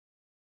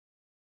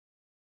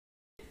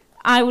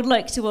I would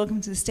like to welcome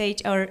to the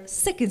stage our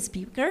second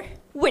speaker,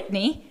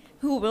 Whitney,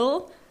 who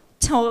will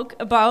talk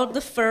about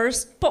the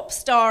first pop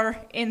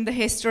star in the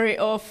history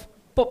of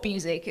pop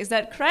music. Is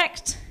that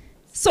correct?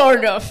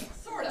 Sort of.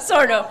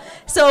 Sort of.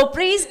 So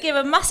please give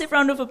a massive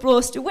round of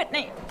applause to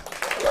Whitney.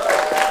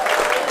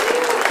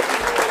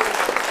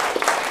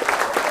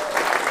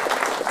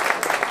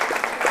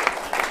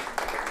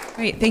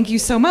 Great, thank you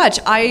so much.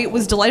 I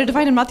was delighted to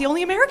find I'm not the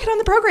only American on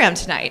the program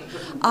tonight.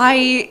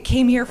 I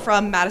came here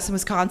from Madison,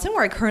 Wisconsin,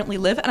 where I currently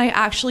live, and I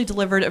actually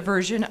delivered a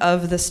version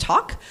of this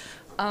talk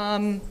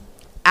at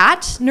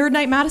Nerd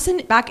Night Madison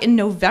back in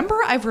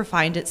November. I've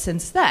refined it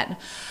since then.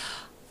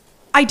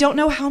 I don't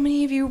know how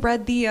many of you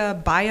read the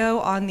bio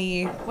on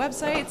the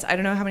websites. I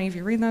don't know how many of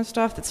you read that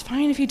stuff. That's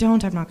fine if you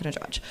don't. I'm not going to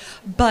judge.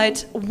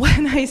 But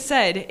when I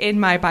said in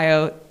my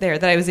bio there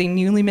that I was a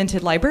newly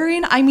minted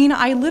librarian, I mean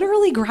I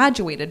literally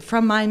graduated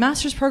from my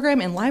master's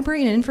program in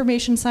library and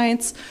information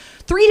science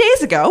 3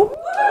 days ago.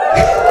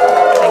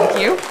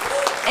 Thank you.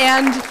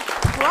 And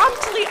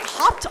promptly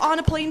hopped on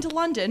a plane to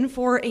London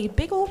for a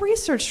big old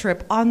research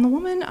trip on the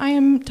woman I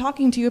am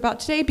talking to you about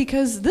today,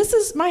 because this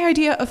is my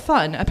idea of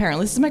fun,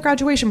 apparently. This is my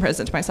graduation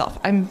present to myself.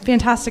 I'm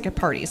fantastic at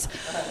parties.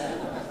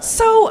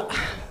 So,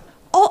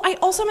 I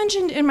also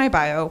mentioned in my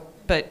bio,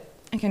 but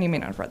again, you may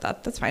not have read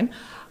that, that's fine.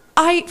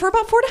 For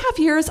about 4.5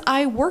 years,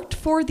 I worked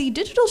for the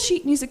digital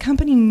sheet music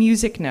company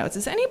Music Notes.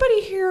 Is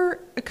anybody here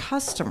a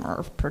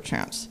customer,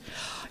 perchance?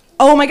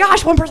 Oh my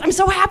gosh, one person, I'm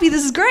so happy,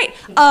 this is great.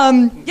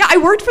 Yeah, I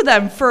worked for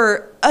them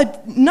for a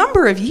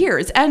number of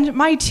years, and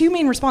my two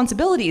main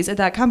responsibilities at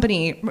that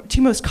company,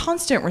 two most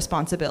constant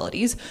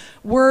responsibilities,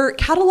 were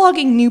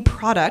cataloging new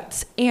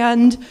products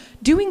and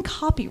doing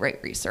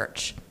copyright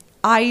research.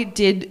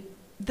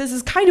 This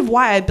is kind of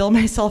why I bill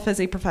myself as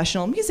a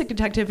professional music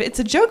detective. It's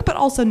a joke, but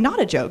also not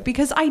a joke,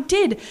 because I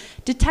did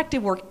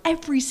detective work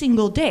every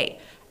single day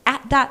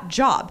at that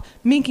job,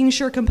 making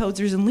sure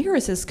composers and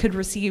lyricists could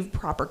receive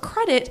proper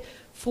credit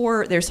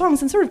for their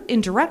songs, and sort of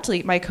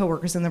indirectly, my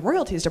coworkers in the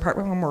royalties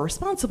department were more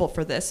responsible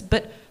for this,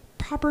 but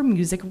proper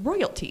music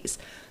royalties.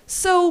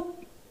 So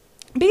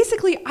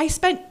basically, I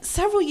spent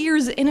several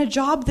years in a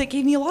job that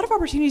gave me a lot of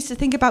opportunities to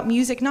think about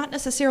music, not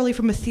necessarily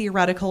from a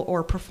theoretical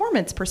or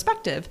performance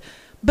perspective,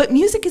 but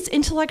music as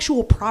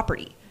intellectual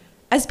property,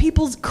 as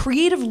people's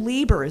creative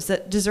labors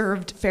that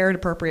deserved fair and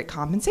appropriate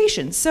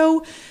compensation.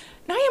 So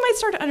now you might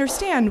start to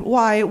understand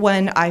why,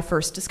 when I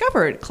first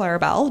discovered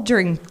Claribel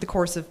during the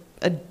course of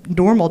a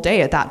normal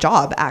day at that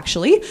job,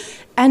 actually,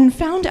 and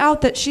found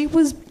out that she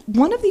was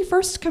one of the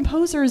first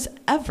composers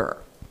ever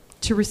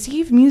to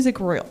receive music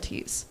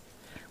royalties,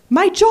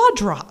 my jaw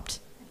dropped.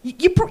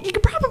 You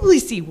could probably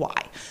see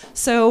why.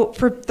 So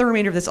for the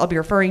remainder of this, I'll be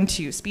referring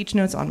to speech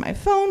notes on my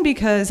phone,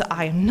 because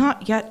I am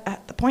not yet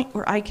at the point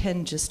where I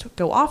can just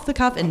go off the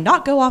cuff and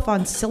not go off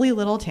on silly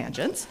little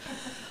tangents.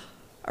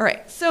 All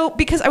right, so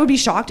because I would be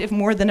shocked if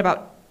more than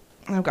about,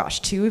 oh gosh,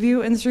 2 of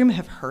you in this room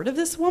have heard of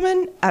this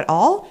woman at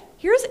all,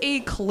 here's a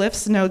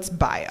Cliff's Notes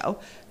bio.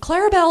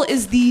 Claribel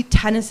is the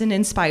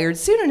Tennyson-inspired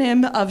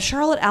pseudonym of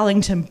Charlotte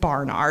Alington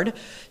Barnard.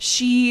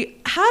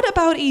 She had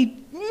about a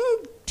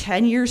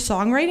 10-year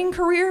songwriting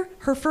career.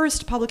 Her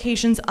first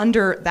publications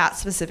under that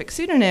specific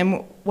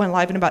pseudonym went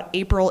live in about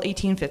April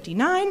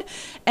 1859,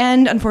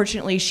 and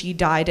unfortunately she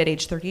died at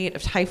age 38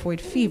 of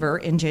typhoid fever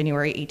in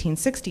January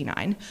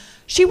 1869.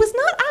 She was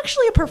not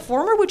actually a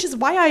performer, which is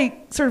why I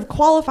sort of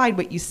qualified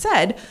what you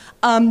said.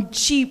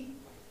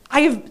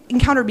 I have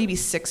encountered maybe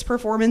 6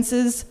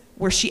 performances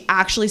where she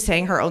actually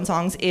sang her own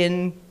songs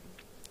in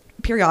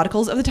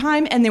periodicals of the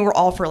time, and they were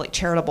all for like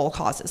charitable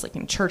causes,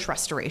 like church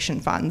restoration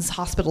funds,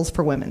 hospitals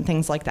for women,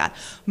 things like that.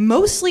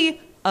 Mostly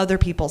other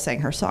people sang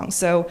her songs.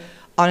 So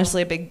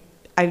honestly,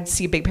 I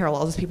see big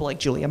parallels with people like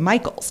Julia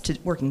Michaels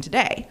working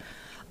today.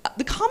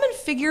 The common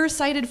figure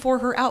cited for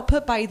her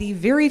output by the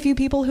very few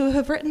people who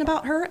have written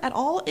about her at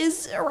all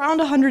is around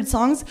 100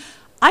 songs.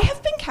 I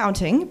have been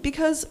counting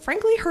because,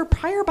 frankly, her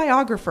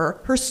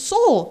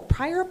sole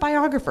prior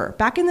biographer,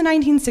 back in the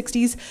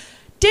 1960s,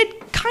 did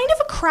kind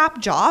of a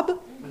crap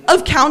job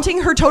of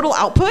counting her total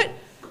output.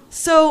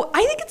 So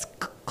I think it's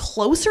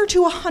closer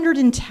to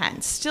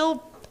 110.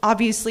 Still,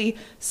 obviously,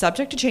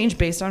 subject to change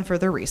based on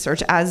further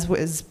research, as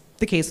was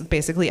the case with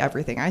basically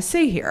everything I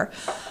say here.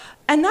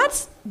 And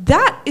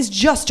that is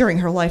just during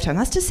her lifetime.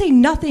 That's to say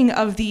nothing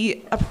of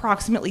the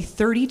approximately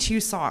 32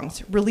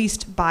 songs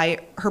released by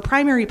her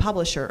primary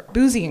publisher,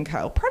 Boosey &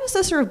 Co.,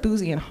 predecessor of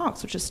Boosey &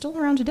 Hawkes, which is still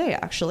around today,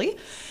 actually,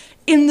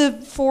 in the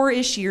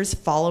 4-ish years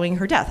following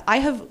her death. I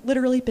have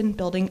literally been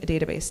building a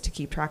database to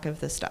keep track of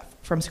this stuff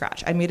from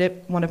scratch. I made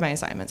it one of my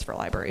assignments for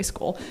library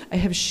school. I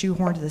have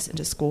shoehorned this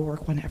into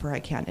schoolwork whenever I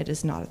can. It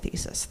is not a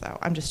thesis, though.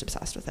 I'm just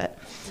obsessed with it.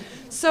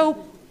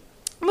 So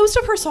most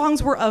of her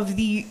songs were of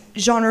the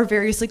genre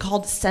variously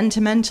called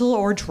sentimental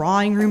or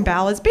drawing room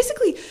ballads,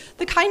 basically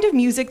the kind of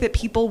music that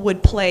people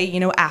would play,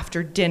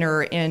 after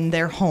dinner in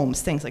their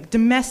homes, things like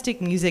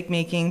domestic music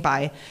making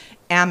by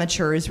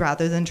amateurs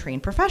rather than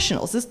trained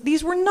professionals.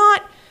 These were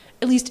not,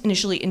 at least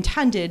initially,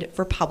 intended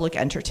for public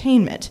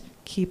entertainment.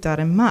 Keep that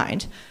in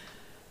mind.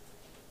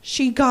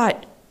 She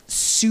got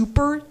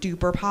super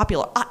duper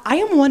popular. I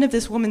am one of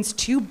this woman's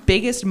 2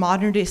 biggest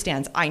modern day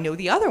stans. I know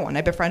the other one.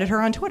 I befriended her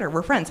on Twitter.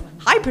 We're friends.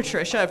 Hi,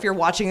 Patricia, if you're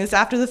watching this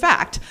after the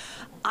fact.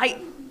 I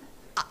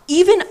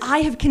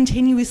have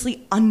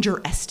continuously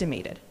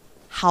underestimated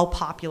how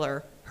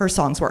popular her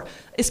songs were.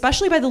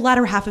 Especially by the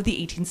latter half of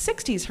the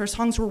 1860s, her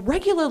songs were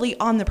regularly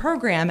on the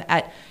program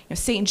at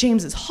St.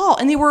 James's Hall,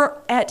 and they were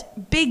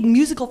at big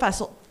musical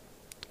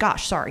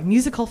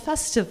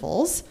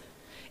festivals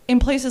in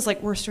places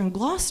like Worcester and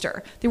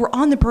Gloucester. They were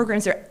on the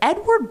programs there.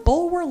 Edward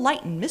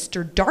Bulwer-Lytton,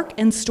 Mr. Dark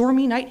and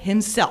Stormy Night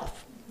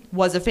himself,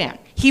 was a fan.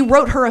 He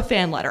wrote her a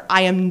fan letter.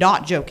 I am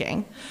not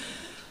joking.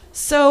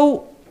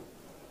 So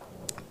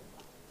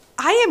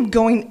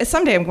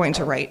someday I'm going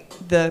to write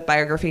the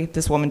biography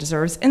this woman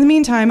deserves. In the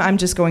meantime, I'm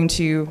just going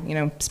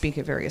to, speak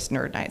at various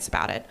nerd nights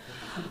about it.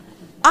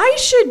 I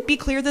should be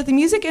clear that the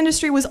music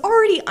industry was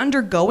already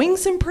undergoing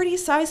some pretty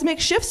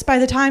seismic shifts by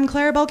the time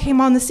Claribel came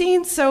on the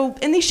scene,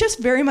 and these shifts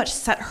very much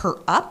set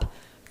her up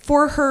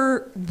for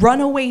her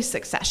runaway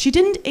success. She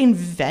didn't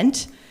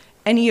invent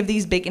any of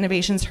these big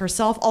innovations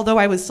herself, although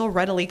I would still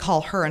readily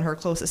call her and her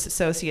closest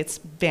associates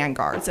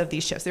vanguards of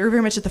these shifts. They were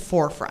very much at the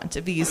forefront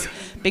of these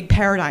big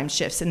paradigm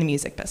shifts in the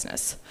music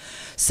business.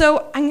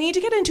 So I need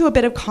to get into a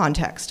bit of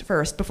context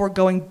first before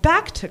going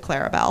back to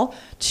Claribel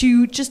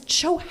to just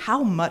show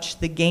how much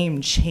the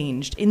game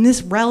changed in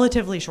this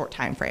relatively short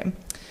time frame.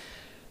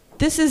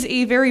 This is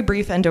a very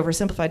brief and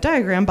oversimplified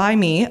diagram by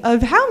me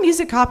of how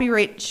music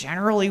copyright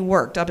generally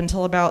worked up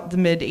until about the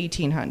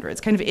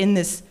mid-1800s, kind of in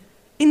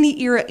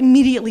the era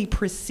immediately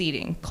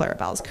preceding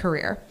Claribel's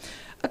career.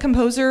 A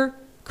composer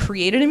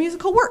created a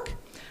musical work,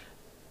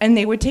 and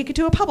they would take it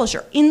to a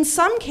publisher. In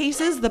some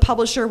cases, the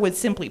publisher would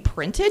simply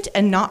print it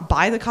and not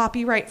buy the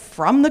copyright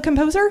from the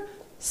composer.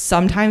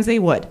 Sometimes they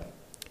would.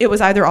 It was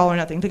either all or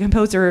nothing. The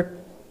composer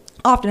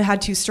often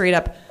had to straight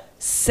up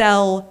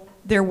sell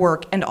their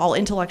work and all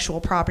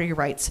intellectual property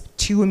rights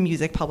to a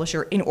music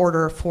publisher in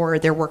order for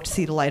their work to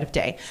see the light of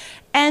day.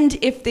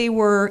 And if they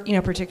were,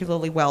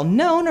 particularly well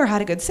known or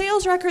had a good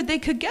sales record, they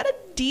could get a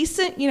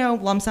decent,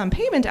 lump sum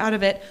payment out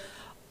of it.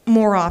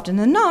 More often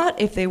than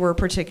not, if they were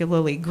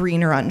particularly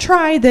green or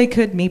untried, they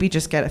could maybe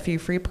just get a few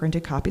free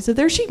printed copies of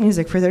their sheet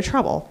music for their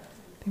trouble.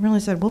 They really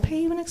said, we'll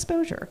pay you an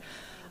exposure.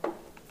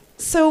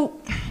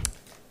 So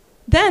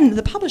then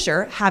the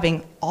publisher,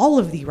 having all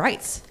of the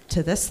rights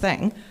to this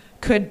thing,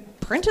 could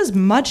print as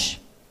much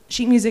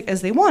sheet music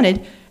as they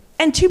wanted.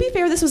 And to be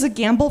fair, this was a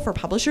gamble for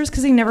publishers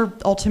because they never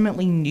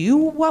ultimately knew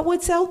what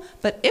would sell.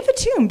 But if a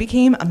tune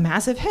became a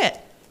massive hit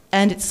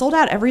and it sold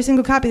out every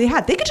single copy they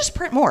had, they could just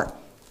print more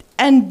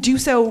and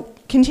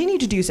continue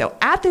to do so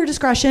at their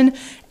discretion,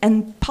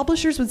 and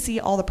publishers would see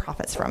all the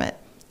profits from it.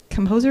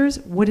 Composers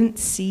wouldn't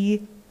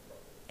see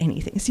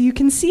anything. So you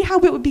can see how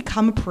it would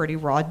become a pretty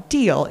raw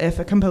deal if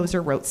a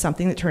composer wrote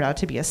something that turned out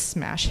to be a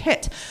smash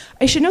hit.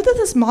 I should note that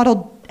this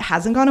model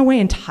hasn't gone away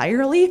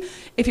entirely.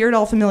 If you're at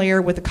all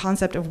familiar with the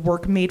concept of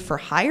work made for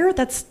hire,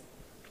 that's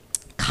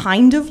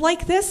kind of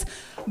like this,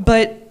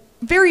 but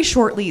very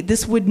shortly,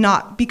 this would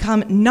not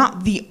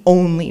the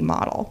only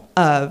model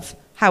of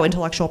how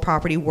intellectual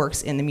property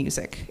works in the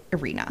music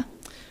arena.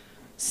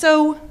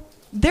 So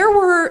I'm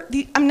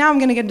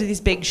going to get into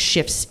these big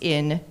shifts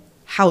in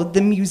how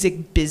the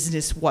music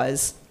business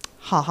was,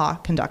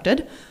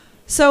 conducted.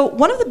 So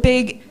one of the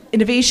big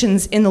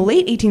innovations in the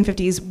late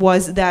 1850s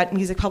was that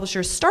music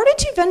publishers started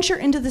to venture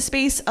into the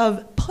space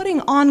of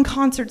putting on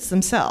concerts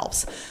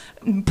themselves.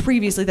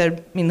 Previously, that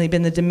had mainly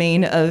been the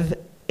domain of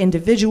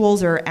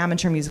individuals or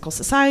amateur musical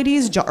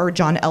societies, or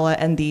John Ella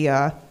and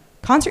the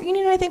Concert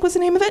Union, I think was the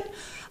name of it.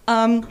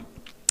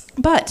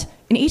 But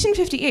in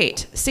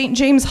 1858, St.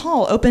 James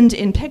Hall opened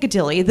in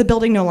Piccadilly. The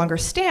building no longer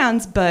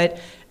stands, but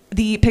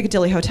the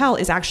Piccadilly Hotel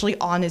is actually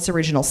on its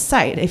original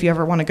site, if you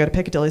ever want to go to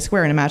Piccadilly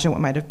Square and imagine what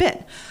might have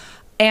been.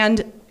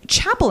 And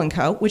Chappell &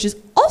 Co., which is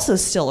also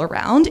still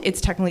around,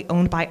 it's technically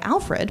owned by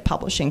Alfred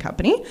Publishing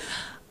Company,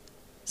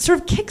 sort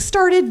of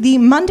kickstarted the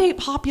Monday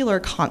popular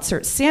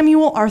concert.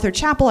 Samuel Arthur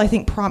Chappell, I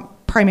think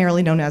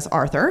primarily known as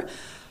Arthur,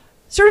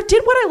 sort of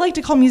did what I like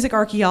to call music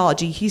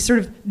archaeology. He sort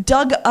of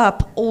dug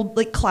up old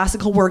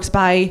classical works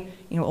by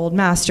old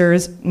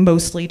masters,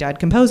 mostly dead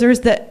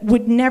composers, that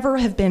would never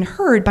have been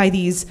heard by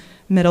these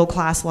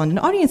middle-class London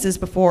audiences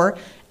before,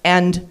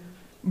 and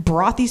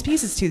brought these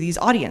pieces to these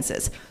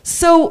audiences.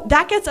 So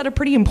that gets at a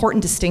pretty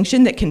important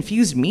distinction that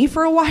confused me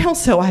for a while,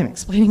 so I'm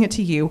explaining it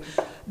to you.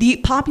 The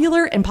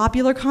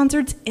popular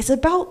concerts is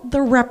about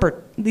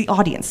the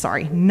audience,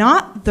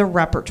 not the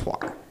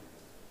repertoire.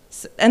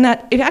 And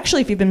that,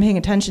 if you've been paying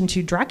attention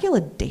to Dracula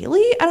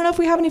Daily, I don't know if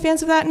we have any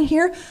fans of that in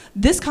here,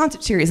 this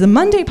concert series, the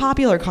Monday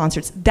popular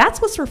concerts,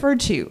 that's what's referred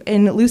to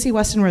in Lucy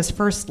Westenra's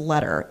first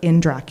letter in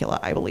Dracula,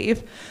 I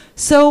believe.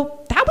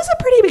 So that was a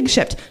pretty big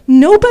shift.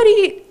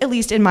 Nobody, at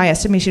least in my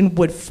estimation,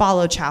 would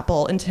follow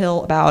Chappell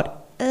until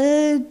about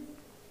 8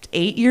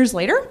 years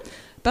later,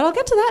 but I'll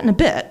get to that in a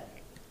bit.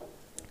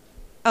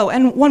 Oh,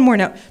 and one more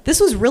note. This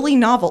was really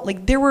novel.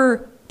 There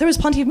was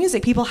plenty of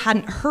music people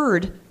hadn't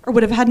heard or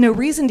would have had no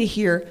reason to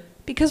hear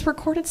Because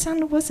recorded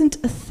sound wasn't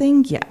a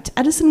thing yet.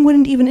 Edison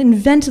wouldn't even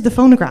invent the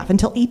phonograph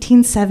until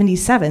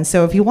 1877.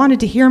 So if you wanted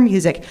to hear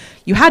music,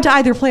 you had to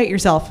either play it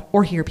yourself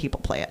or hear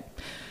people play it.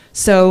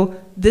 So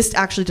this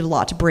actually did a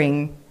lot to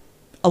bring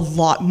a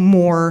lot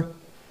more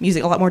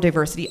music, a lot more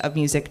diversity of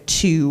music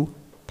to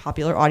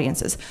popular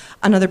audiences.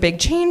 Another big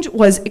change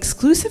was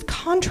exclusive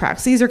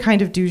contracts. These are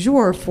kind of du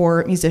jour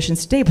for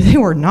musicians today, but they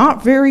were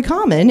not very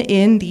common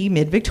in the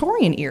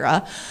mid-Victorian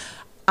era.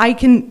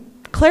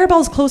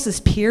 Claribel's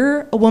closest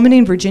peer, a woman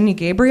named Virginia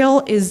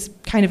Gabriel, is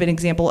kind of an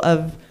example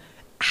of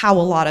how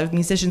a lot of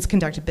musicians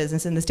conducted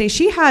business in this day.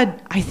 She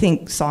had, I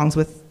think, songs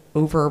with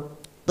over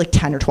like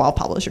 10 or 12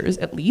 publishers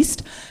at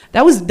least.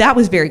 That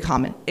was very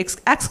common.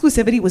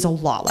 Exclusivity was a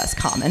lot less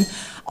common.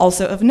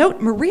 Also of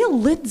note, Maria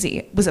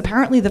Lindsay was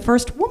apparently the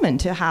first woman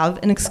to have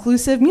an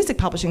exclusive music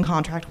publishing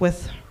contract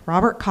with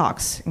Robert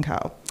Cox &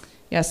 Co.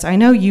 Yes, I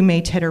know you may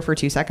titter for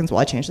 2 seconds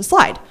while I change the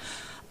slide.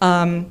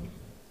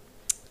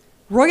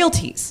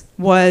 Royalties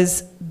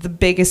was the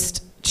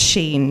biggest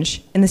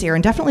change in this era,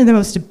 and definitely the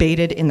most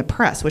debated in the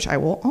press, which I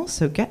will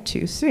also get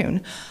to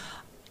soon.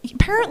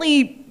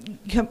 Apparently,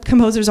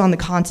 composers on the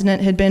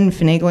continent had been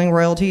finagling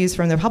royalties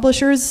from their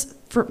publishers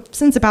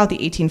since about the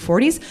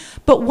 1840s,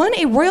 but when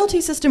a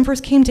royalty system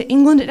first came to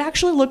England, it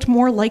actually looked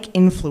more like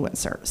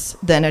influencers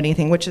than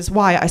anything, which is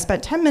why I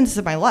spent 10 minutes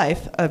of my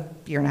life, a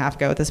year and a half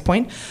ago at this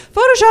point,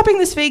 photoshopping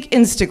this fake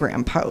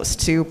Instagram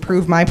post to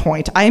prove my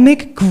point. I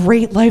make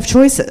great life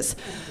choices.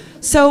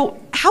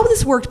 So how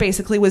this worked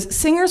basically was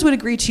singers would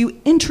agree to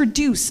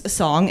introduce a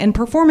song and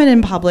perform it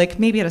in public,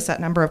 maybe at a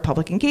set number of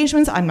public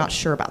engagements. I'm not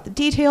sure about the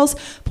details.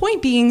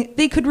 Point being,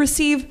 they could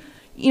receive,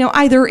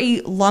 either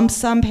a lump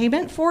sum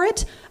payment for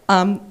it.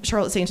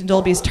 Charlotte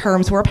Sainton-Dolby's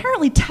terms were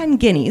apparently 10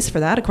 guineas for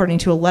that, according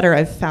to a letter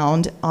I've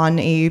found on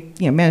a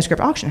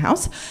manuscript auction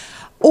house.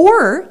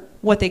 Or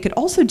what they could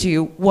also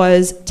do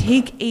was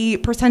take a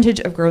percentage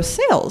of gross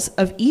sales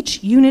of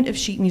each unit of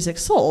sheet music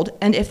sold,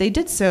 and if they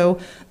did so,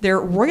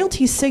 their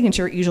royalty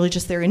signature, usually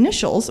just their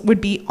initials,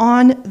 would be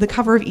on the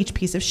cover of each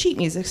piece of sheet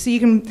music. So you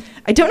can,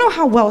 I don't know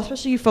how well,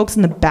 especially you folks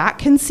in the back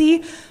can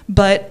see,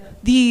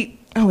 but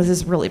this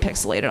is really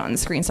pixelated on the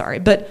screen, sorry,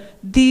 but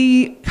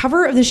the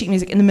cover of the sheet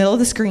music in the middle of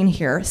the screen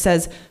here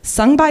says,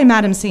 sung by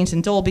Madame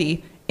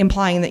Sainton-Dolby,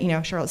 implying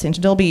that, Charlotte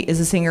Sainton-Dolby is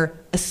a singer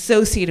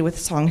associated with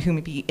the song who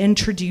maybe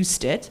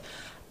introduced it.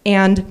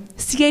 And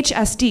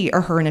CHSD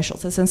are her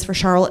initials. That stands for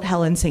Charlotte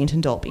Helen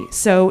Sainton-Dolby.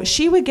 So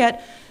she would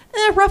get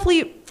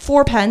roughly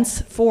 4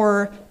 pence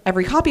for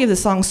every copy of the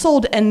song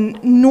sold.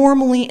 And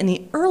normally in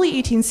the early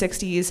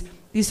 1860s,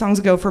 these songs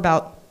would go for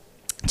about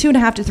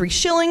 2.5 to 3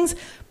 shillings.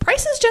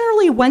 Prices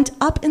generally went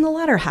up in the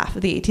latter half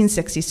of the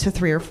 1860s to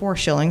 3 or 4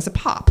 shillings a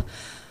pop.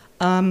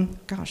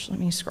 Let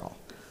me scroll.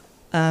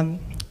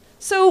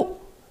 So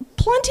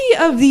plenty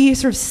of the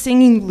sort of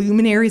singing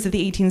luminaries of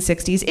the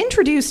 1860s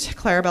introduced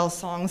Claribel's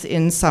songs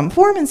in some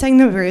form and sang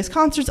them at various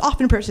concerts,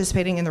 often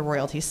participating in the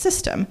royalty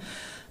system.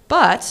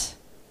 But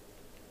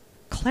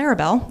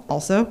Claribel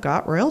also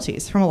got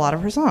royalties from a lot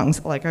of her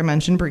songs, like I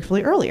mentioned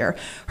briefly earlier.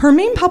 Her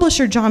main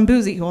publisher, John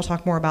Boosey, who I'll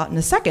talk more about in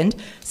a second,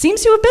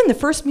 seems to have been the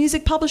first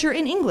music publisher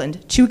in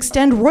England to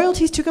extend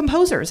royalties to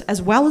composers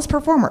as well as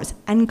performers,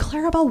 and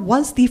Claribel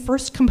was the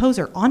first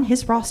composer on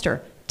his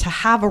roster to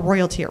have a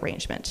royalty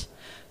arrangement.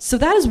 So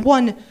that is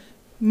one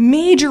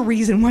major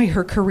reason why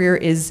her career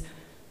is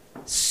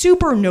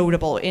super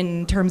notable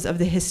in terms of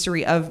the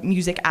history of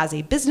music as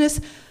a business.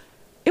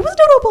 It was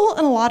notable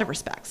in a lot of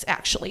respects,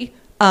 actually.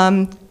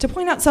 To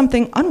point out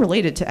something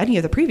unrelated to any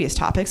of the previous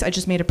topics, I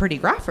just made a pretty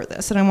graph for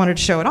this, and I wanted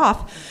to show it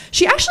off.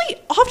 She actually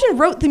often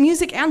wrote the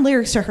music and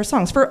lyrics to her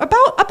songs for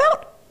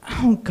the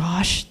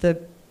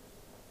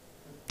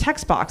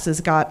text boxes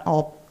got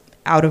all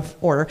out of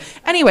order.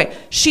 Anyway,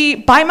 she,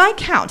 by my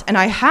count, and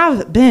I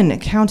have been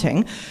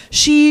counting,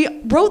 she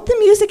wrote the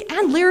music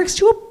and lyrics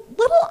to a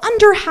little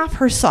under half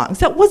her songs.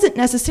 That wasn't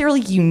necessarily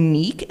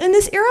unique in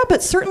this era,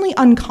 but certainly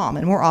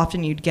uncommon. More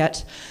often you'd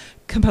get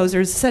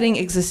composers setting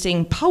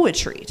existing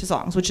poetry to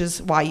songs, which is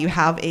why you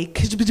have a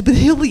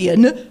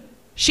billion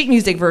sheet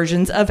music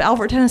versions of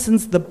Alfred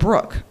Tennyson's The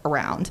Brook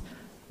around.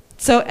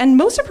 So, and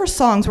most of her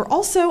songs were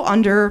also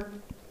under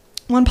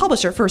one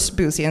publisher, first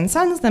Boosey and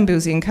Sons, then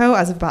Boosey & Co.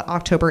 as of about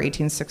October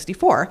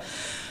 1864.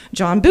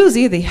 John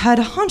Boosey, the head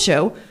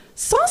honcho,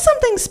 saw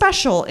something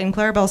special in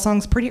Claribel's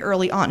songs pretty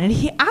early on, and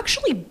he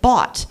actually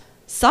bought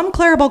some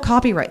Claribel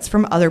copyrights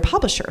from other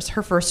publishers.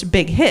 Her first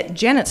big hit,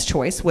 Janet's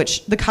Choice,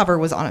 which the cover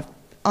was on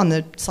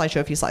the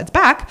slideshow a few slides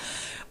back,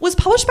 was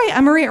published by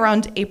Emery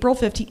around April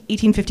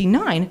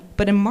 1859,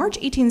 but in March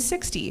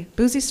 1860,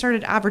 Boosey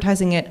started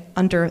advertising it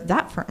under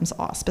that firm's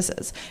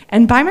auspices.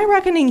 And by my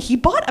reckoning, he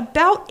bought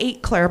about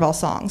 8 Claribel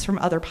songs from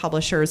other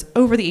publishers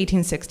over the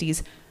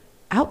 1860s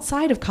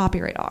outside of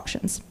copyright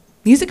auctions.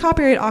 Music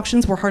copyright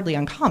auctions were hardly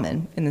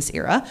uncommon in this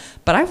era,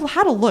 but I've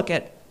had a look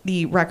at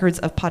the records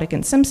of Puttick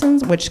and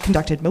Simpsons, which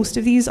conducted most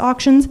of these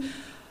auctions.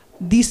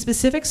 These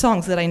specific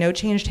songs that I know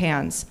changed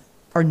hands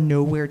are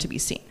nowhere to be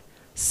seen.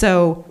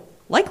 So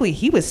likely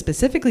he was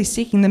specifically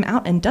seeking them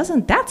out, and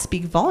doesn't that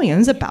speak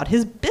volumes about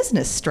his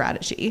business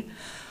strategy?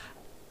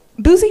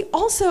 Boosey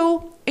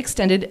also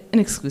extended an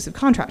exclusive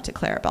contract to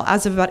Claribel.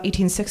 As of about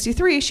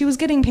 1863, she was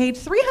getting paid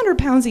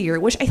 £300 a year,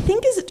 which I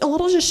think is a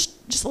little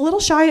just a little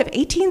shy of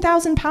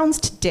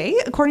 £18,000 today,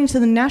 according to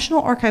the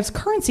National Archives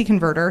currency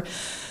converter,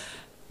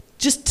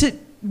 just to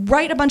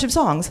write a bunch of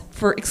songs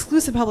for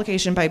exclusive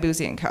publication by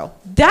Boosey and Co.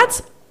 That's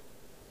a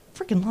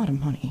freaking lot of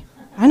money.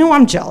 I know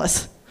I'm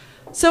jealous.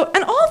 So,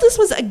 and all of this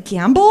was a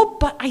gamble,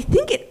 but I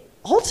think it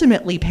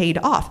ultimately paid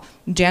off.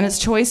 Janet's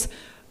Choice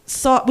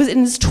was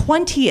in its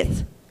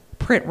 20th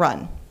print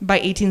run by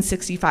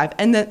 1865,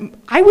 and then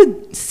I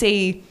would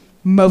say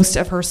most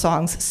of her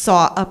songs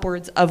saw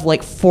upwards of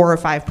like 4 or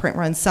 5 print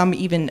runs, some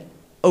even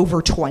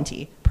over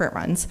 20 print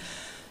runs.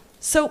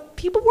 So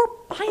people were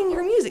buying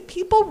her music.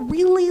 People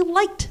really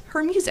liked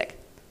her music.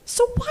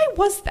 So why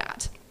was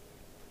that?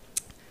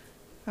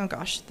 Oh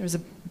gosh, there's a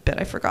bit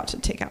I forgot to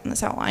take out in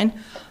this outline.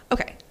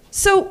 Okay,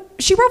 so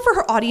she wrote for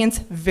her audience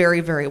very,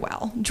 very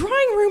well.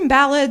 Drawing room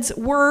ballads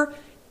were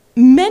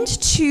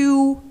meant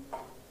to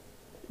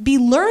be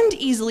learned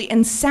easily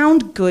and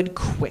sound good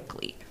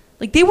quickly.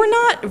 Like, they were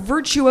not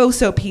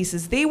virtuoso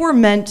pieces. They were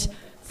meant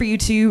for you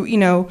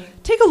to,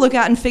 take a look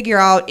at and figure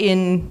out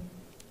in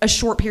a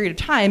short period of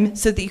time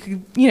so that you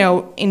could,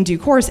 in due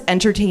course,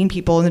 entertain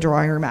people in the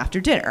drawing room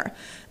after dinner.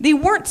 They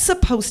weren't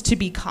supposed to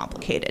be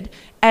complicated.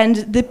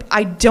 And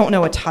I don't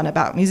know a ton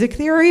about music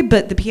theory,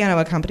 but the piano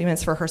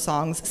accompaniments for her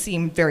songs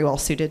seem very well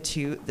suited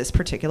to this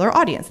particular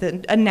audience,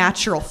 a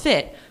natural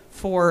fit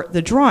for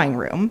the drawing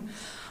room.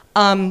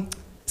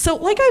 So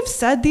like I've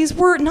said, these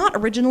were not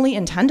originally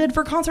intended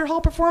for concert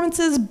hall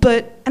performances,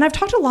 and I've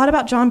talked a lot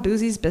about John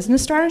Boosey's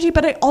business strategy,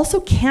 but I also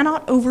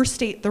cannot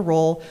overstate the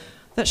role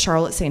that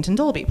Charlotte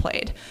Sainton-Dolby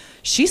played.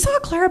 She saw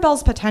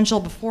Claribel's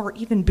potential before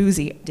even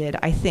Boosey did,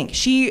 I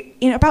think.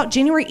 In about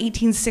January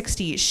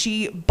 1860,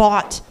 she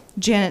bought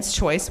Janet's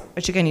Choice,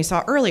 which again you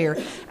saw earlier,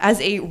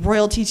 as a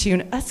royalty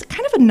tune. That's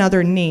kind of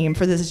another name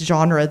for this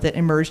genre that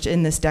emerged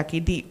in this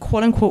decade, the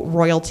quote-unquote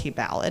royalty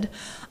ballad.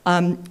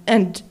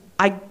 And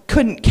I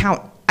couldn't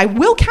count. I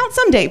will count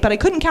someday, but I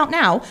couldn't count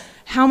now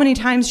how many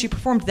times she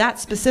performed that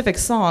specific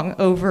song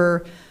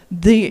over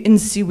the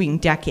ensuing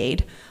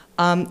decade.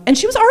 And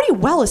she was already a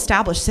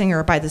well-established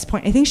singer by this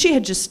point. I think she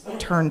had just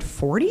turned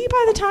 40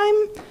 by the time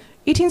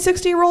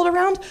 1860 rolled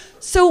around.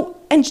 So,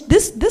 and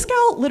this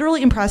gal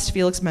literally impressed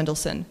Felix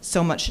Mendelssohn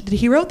so much that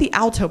he wrote the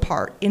alto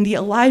part in the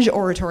Elijah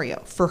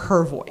Oratorio for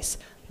her voice.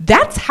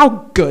 That's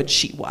how good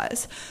she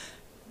was.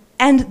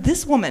 And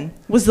this woman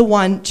was the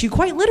one to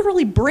quite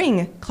literally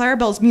bring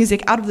Claribel's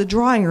music out of the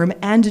drawing room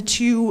and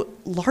to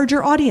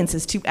larger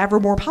audiences, to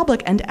ever more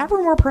public and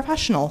ever more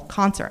professional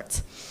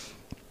concerts.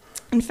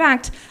 In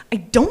fact, I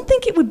don't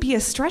think it would be a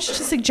stretch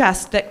to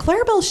suggest that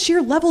Claribel's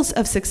sheer levels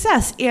of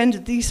success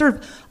and the sort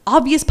of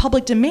obvious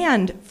public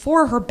demand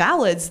for her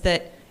ballads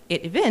that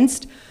it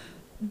evinced,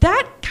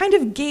 that kind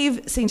of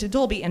gave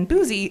Sainton-Dolby and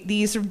Boosey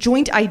the sort of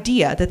joint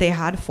idea that they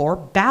had for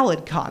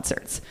ballad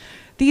concerts.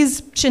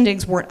 These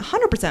shindigs weren't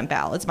 100%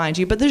 ballads, mind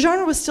you, but the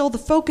genre was still the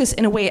focus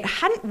in a way it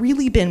hadn't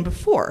really been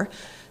before.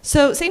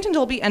 So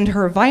Sainton-Dolby and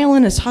her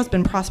violinist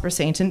husband, Prosper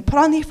Sainton, put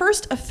on the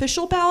first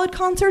official ballad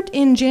concert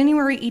in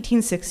January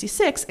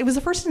 1866. It was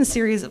the first in a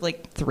series of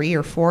like 3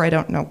 or 4, I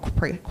don't know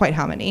quite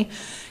how many.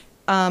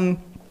 And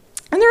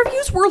the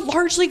reviews were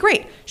largely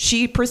great.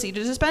 She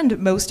proceeded to spend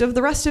most of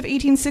the rest of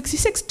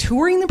 1866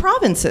 touring the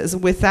provinces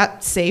with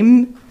that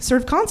same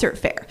sort of concert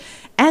fare.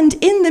 And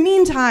in the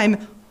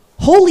meantime,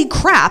 holy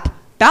crap,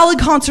 ballad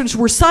concerts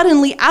were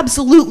suddenly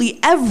absolutely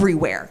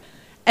everywhere.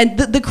 And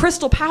the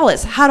Crystal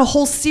Palace had a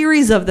whole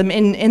series of them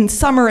in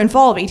summer and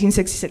fall of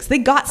 1866. They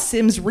got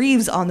Sims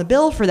Reeves on the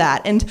bill for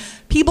that. And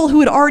people who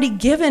had already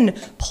given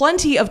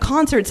plenty of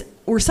concerts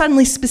were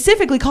suddenly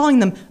specifically calling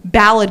them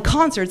ballad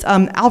concerts.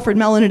 Alfred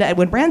Mellon and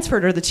Edwin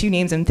Bransford are the 2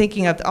 names I'm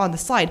thinking of on the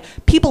slide.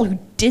 People who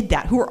did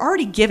that, who were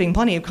already giving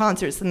plenty of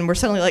concerts, and were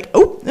suddenly like,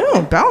 oh,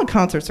 no, ballad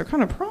concerts are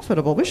kind of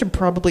profitable. We should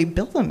probably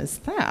bill them as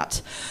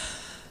that.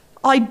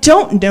 I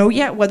don't know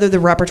yet whether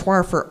the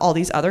repertoire for all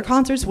these other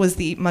concerts was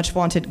the much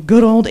vaunted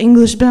good old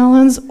English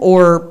ballads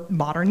or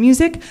modern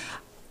music.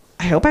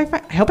 I hope I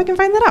can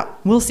find that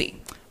out. We'll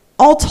see.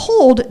 All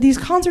told, these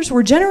concerts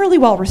were generally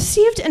well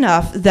received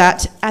enough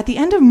that at the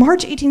end of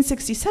March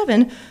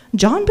 1867,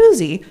 John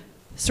Boosey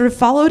sort of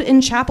followed in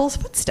Chappell's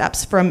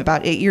footsteps from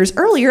about 8 years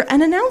earlier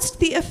and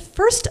announced the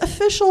first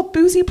official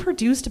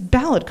Boosey-produced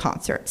ballad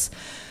concerts.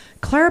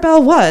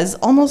 Claribel was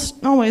almost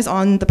always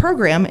on the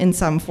program in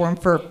some form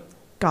for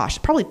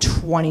probably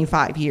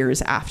 25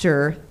 years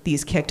after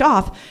these kicked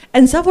off,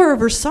 and several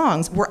of her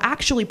songs were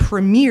actually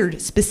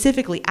premiered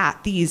specifically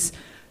at these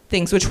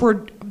things, which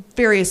were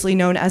variously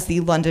known as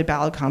the London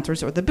Ballad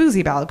Concerts or the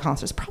Boosey Ballad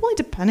Concerts, probably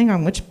depending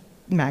on which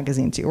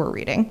magazines you were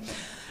reading.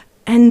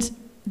 And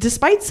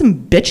despite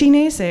some bitchy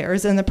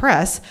naysayers in the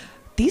press,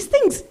 these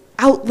things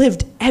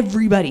outlived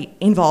everybody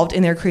involved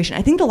in their creation.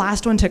 I think the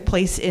last one took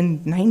place in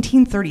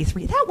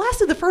 1933. That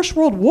lasted the First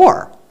World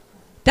War.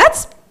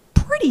 That's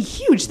pretty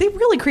huge. They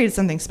really created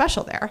something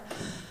special there.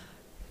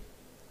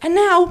 And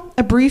now,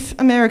 a brief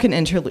American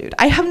interlude.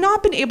 I have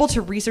not been able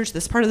to research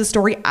this part of the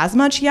story as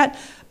much yet,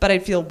 but I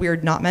feel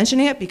weird not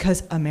mentioning it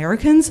because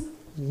Americans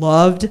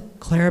loved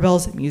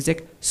Claribel's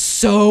music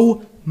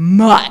so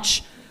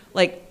much.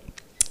 Like,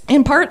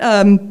 in part,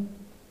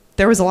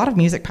 there was a lot of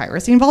music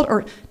piracy involved,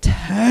 or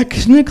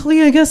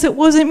technically, I guess it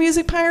wasn't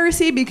music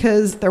piracy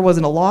because there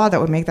wasn't a law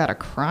that would make that a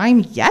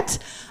crime yet.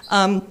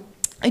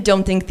 I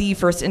don't think the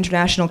first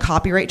international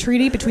copyright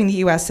treaty between the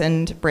US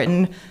and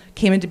Britain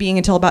came into being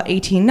until about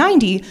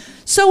 1890.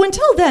 So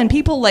until then,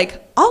 people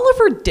like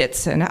Oliver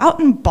Ditson out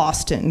in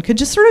Boston could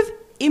just sort of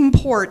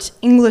import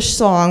English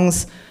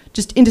songs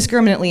just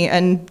indiscriminately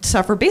and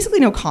suffer basically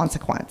no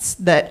consequence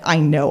that I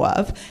know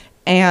of.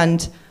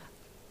 And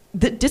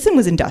Ditson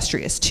was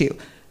industrious too.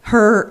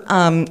 Her,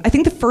 I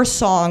think the first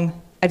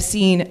song I've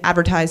seen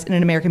advertised in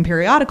an American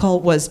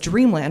periodical was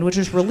Dreamland, which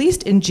was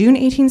released in June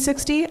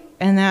 1860,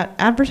 and that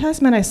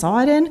advertisement I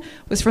saw it in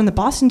was from the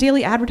Boston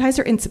Daily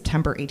Advertiser in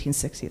September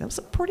 1860. That was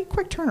a pretty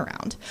quick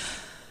turnaround.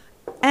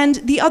 And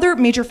the other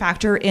major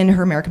factor in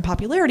her American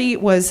popularity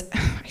was,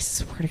 I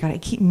swear to God, I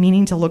keep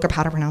meaning to look up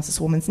how to pronounce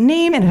this woman's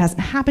name, and it hasn't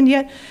happened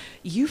yet.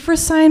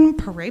 Euphrosyne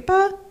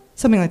Parepa?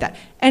 Something like that.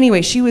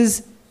 Anyway, she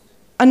was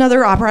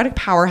another operatic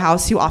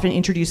powerhouse who often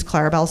introduced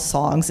Claribel's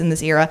songs in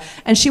this era,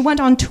 and she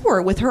went on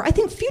tour with her, I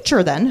think,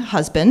 future then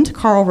husband,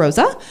 Carl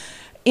Rosa,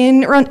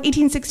 in around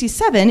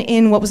 1867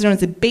 in what was known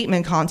as the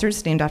Bateman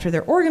Concerts, named after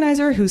their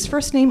organizer, whose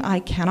first name I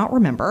cannot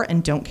remember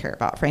and don't care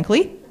about,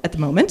 frankly, at the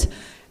moment.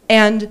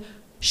 And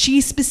she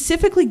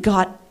specifically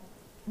got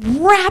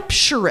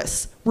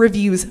rapturous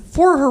reviews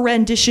for her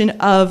rendition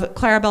of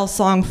Claribel's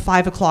song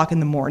 5 o'clock in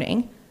the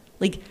morning.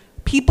 Like,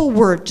 people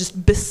were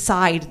just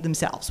beside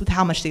themselves with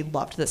how much they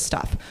loved this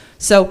stuff.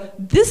 So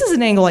this is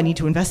an angle I need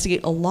to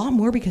investigate a lot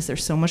more because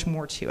there's so much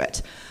more to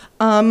it.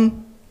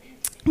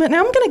 But now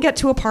I'm going to get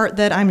to a part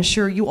that I'm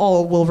sure you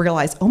all will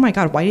realize, oh my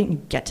God, why didn't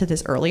you get to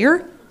this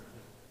earlier?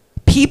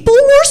 People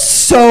were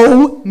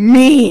so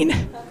mean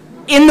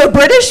in the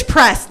British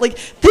press. Like,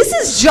 this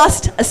is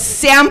just a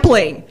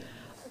sampling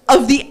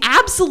of the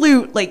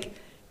absolute, like,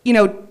 you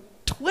know,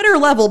 Twitter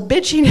level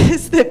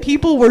bitchiness that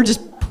people were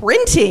just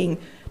printing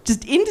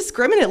just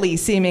indiscriminately,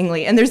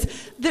 seemingly. And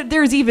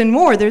there's even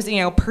more. There's, you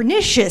know,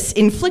 pernicious,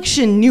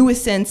 infliction,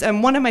 nuisance,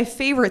 and one of my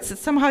favorites that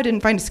somehow I didn't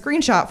find a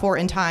screenshot for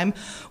in time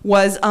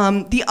was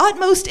the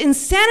utmost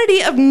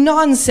insanity of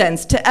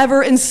nonsense to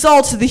ever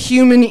insult the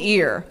human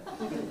ear.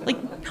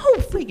 Like, no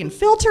freaking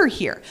filter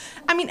here.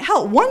 I mean,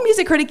 hell, one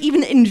music critic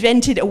even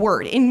invented a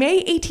word. In May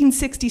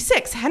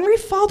 1866, Henry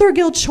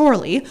Fothergill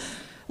Chorley,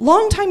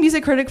 longtime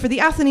music critic for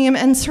the Athenaeum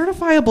and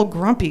certifiable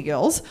grumpy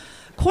gills,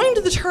 coined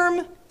the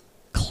term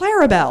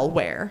Claribel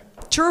ware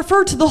to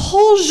refer to the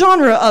whole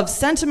genre of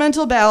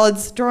sentimental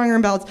ballads, drawing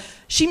room ballads.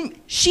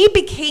 She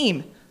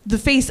became the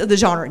face of the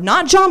genre.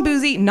 Not John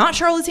Boosey, not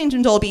Charlotte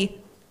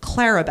Sainton-Dolby,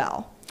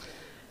 Claribel.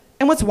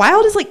 And what's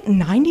wild is like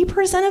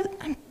 90%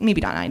 of, maybe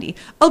not 90,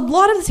 a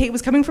lot of this hate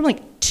was coming from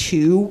like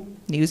 2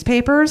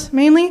 newspapers,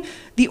 mainly.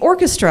 The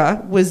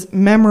orchestra was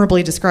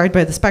memorably described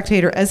by The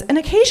Spectator as an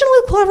occasionally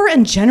clever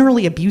and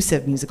generally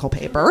abusive musical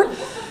paper.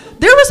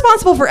 They're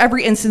responsible for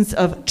every instance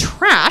of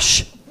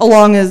trash,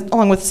 along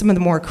with some of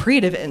the more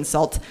creative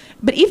insults.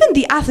 But even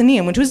the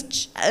Athenaeum, which was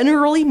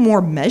generally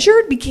more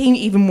measured, became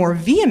even more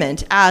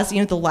vehement as, you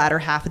know, the latter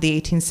half of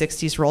the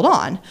 1860s rolled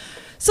on.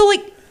 So,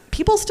 like,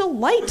 people still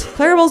liked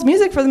Claribel's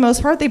music for the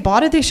most part. They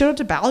bought it, they showed up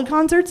to ballad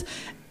concerts,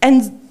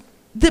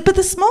 but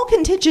the small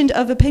contingent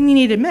of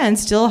opinionated men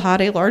still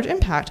had a large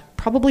impact,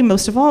 probably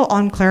most of all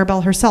on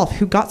Claribel herself,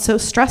 who got so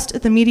stressed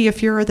at the media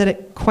furor that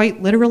it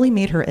quite literally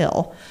made her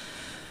ill.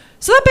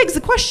 So that begs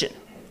the question,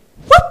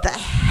 what the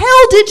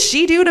hell did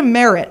she do to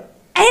merit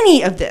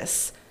any of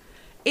this?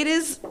 It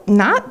is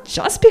not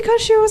just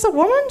because she was a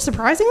woman,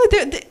 surprisingly.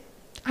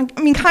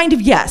 I mean, kind of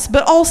yes,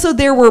 but also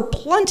there were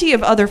plenty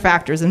of other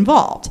factors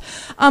involved.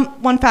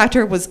 One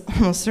factor was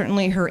almost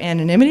certainly her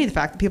anonymity, the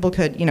fact that people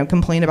could, you know,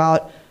 complain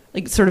about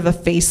like sort of a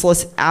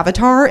faceless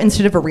avatar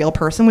instead of a real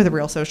person with a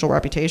real social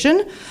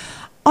reputation.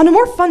 On a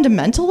more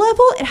fundamental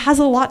level, it has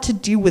a lot to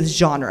do with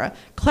genre.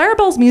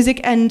 Claribel's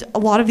music and a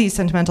lot of these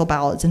sentimental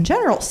ballads in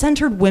general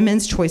centered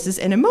women's choices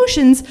and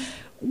emotions,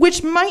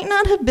 which might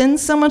not have been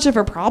so much of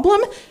a problem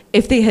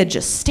if they had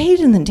just stayed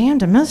in the damn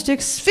domestic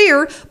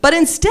sphere, but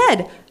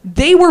instead,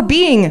 they were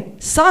being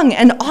sung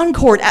and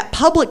encored at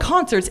public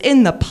concerts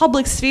in the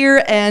public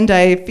sphere, and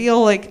I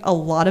feel like a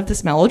lot of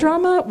this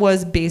melodrama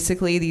was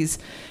basically these,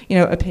 you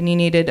know,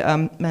 opinionated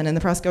men in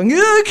the press going,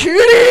 "Yeah,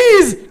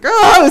 kitties!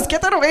 Gross!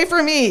 Get that away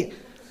from me!"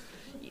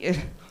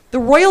 The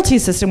royalty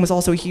system was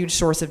also a huge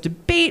source of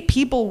debate.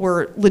 People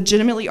were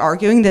legitimately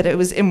arguing that it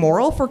was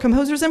immoral for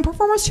composers and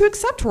performers to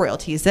accept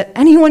royalties, that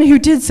anyone who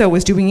did so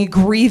was doing a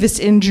grievous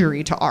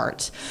injury to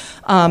art,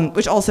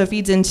 which also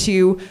feeds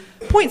into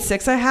point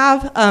 6 I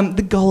have,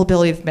 the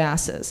gullibility of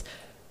masses.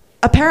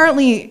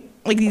 Apparently,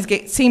 like,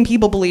 these same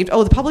people believed,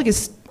 oh, the public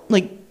is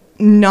like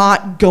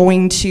not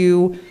going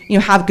to, you know,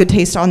 have good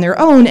taste on their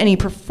own. Any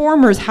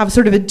performers have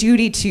sort of a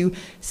duty to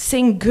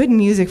sing good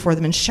music for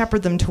them and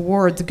shepherd them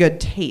towards good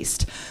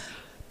taste.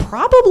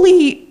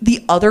 probably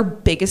the other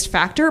biggest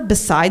factor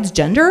besides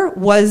gender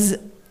was,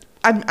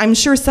 I'm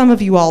sure some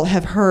of you all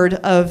have heard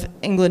of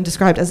England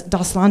described as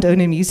Das Land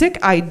ohne Musik.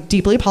 I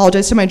deeply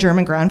apologize to my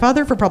German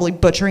grandfather for probably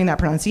butchering that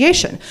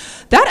pronunciation.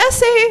 That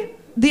essay,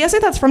 the essay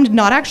that's from, did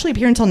not actually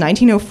appear until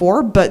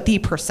 1904, but the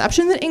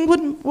perception that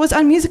England was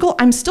unmusical,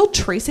 I'm still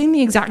tracing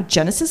the exact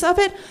genesis of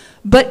it,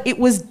 but it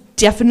was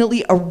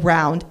definitely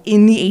around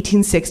in the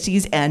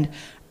 1860s and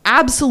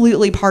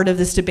absolutely part of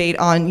this debate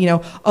on,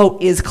 oh,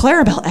 is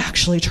Claribel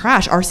actually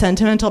trash? Are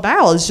sentimental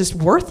ballads just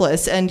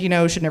worthless and,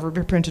 should never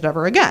be printed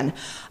ever again?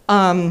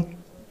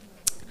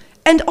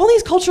 And all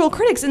these cultural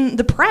critics in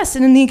the press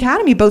and in the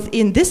academy, both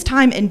in this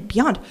time and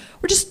beyond,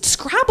 were just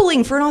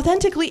scrabbling for an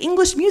authentically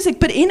English music,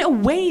 but in a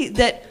way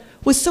that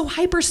was so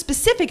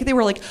hyper-specific. They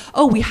were like,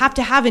 oh, we have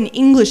to have an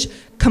English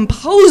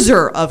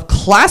composer of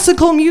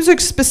classical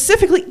music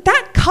specifically.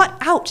 That cut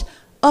out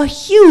a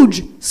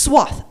huge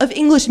swath of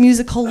English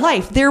musical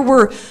life. There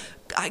were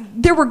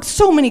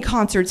so many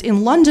concerts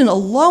in London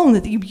alone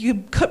that you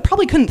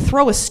probably couldn't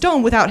throw a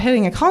stone without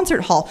hitting a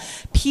concert hall.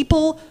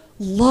 People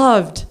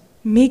loved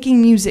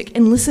making music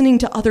and listening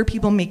to other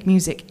people make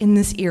music in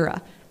this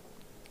era.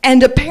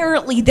 And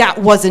apparently that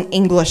wasn't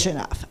English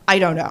enough. I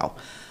don't know.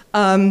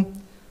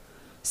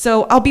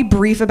 So I'll be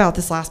brief about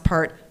this last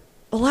part.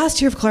 The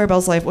last year of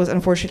Claribel's life was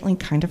unfortunately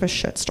kind of a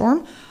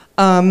shitstorm.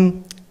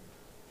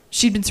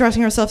 She'd been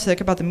stressing herself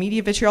sick about the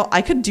media vitriol.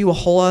 I could do a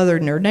whole other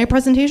Nerd Night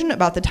presentation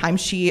about the time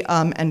she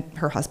and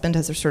her husband,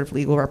 as their sort of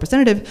legal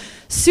representative,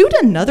 sued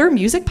another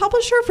music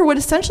publisher for what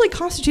essentially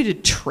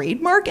constituted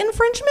trademark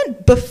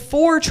infringement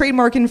before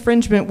trademark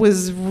infringement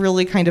was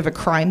really kind of a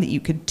crime that you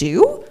could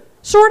do,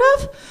 sort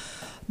of.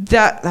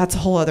 That's a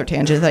whole other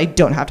tangent that I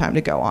don't have time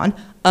to go on.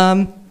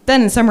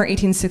 Then in summer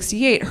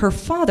 1868, her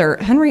father,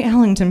 Henry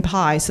Alington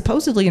Pye,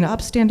 supposedly an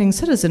upstanding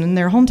citizen in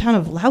their hometown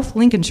of Louth,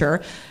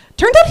 Lincolnshire,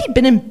 turned out he'd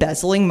been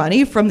embezzling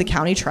money from the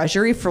county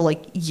treasury for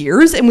like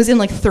years and was in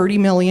like $30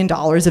 million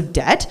of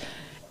debt.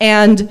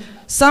 And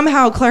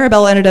somehow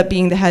Claribel ended up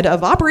being the head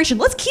of Operation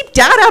Let's Keep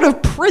Dad Out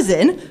of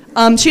Prison.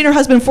 She and her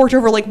husband forked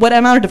over like what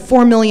amounted to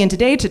 $4 million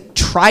today to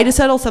try to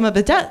settle some of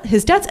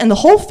his debts. And the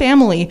whole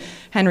family,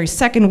 Henry's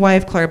second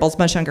wife, Claribel's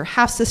much younger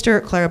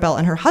half-sister, Claribel,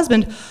 and her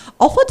husband,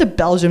 all fled to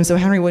Belgium so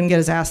Henry wouldn't get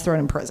his ass thrown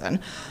in prison.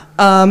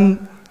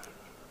 And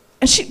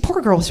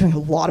poor girl was doing a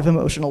lot of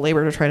emotional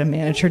labor to try to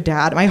manage her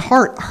dad. My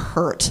heart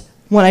hurt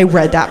when I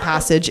read that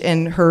passage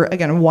in her,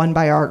 again, one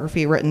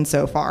biography written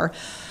so far.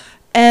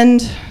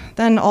 And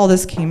then all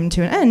this came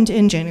to an end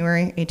in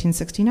January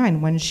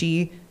 1869 when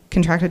she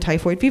contracted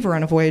typhoid fever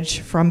on a voyage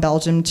from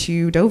Belgium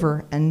to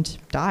Dover and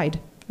died,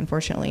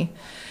 unfortunately.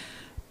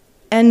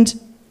 And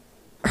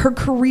her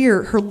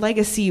career, her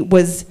legacy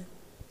was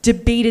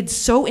debated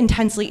so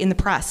intensely in the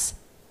press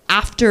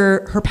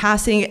after her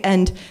passing,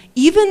 and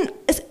even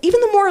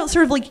the more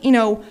sort of like,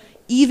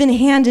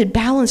 even-handed,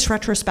 balanced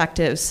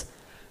retrospectives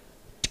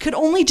could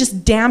only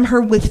just damn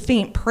her with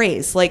faint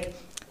praise. Like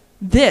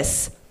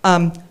this,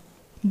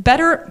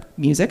 better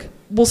music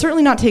will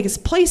certainly not take its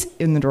place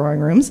in the drawing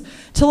rooms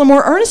till a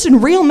more earnest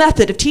and real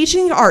method of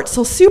teaching the arts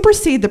shall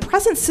supersede the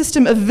present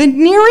system of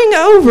veneering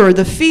over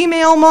the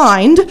female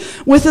mind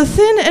with a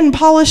thin and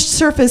polished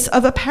surface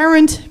of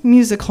apparent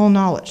musical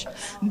knowledge.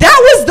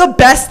 That was the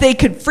best they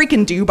could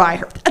freaking do by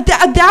her.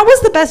 That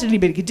was the best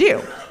anybody could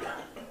do.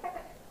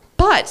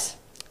 But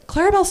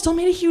Claribel still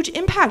made a huge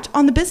impact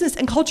on the business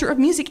and culture of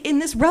music in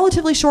this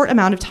relatively short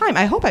amount of time.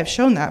 I hope I've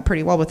shown that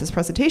pretty well with this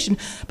presentation,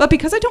 but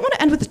because I don't want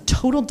to end with a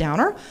total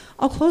downer,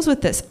 I'll close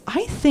with this.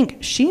 I think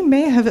she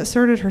may have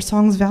asserted her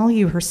song's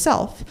value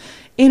herself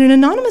in an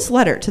anonymous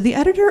letter to the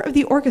editor of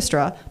the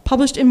orchestra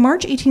published in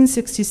March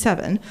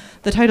 1867.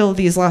 The title of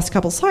these last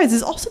couple slides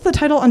is also the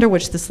title under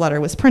which this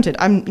letter was printed.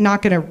 I'm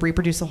not going to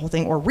reproduce the whole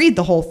thing or read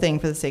the whole thing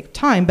for the sake of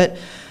time, but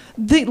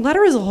the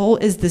letter as a whole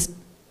is this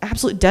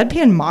absolute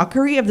deadpan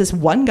mockery of this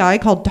one guy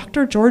called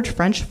Dr. George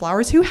French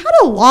Flowers, who had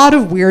a lot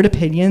of weird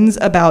opinions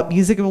about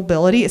musical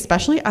ability,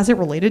 especially as it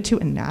related to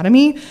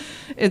anatomy.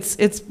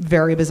 It's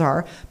very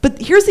bizarre.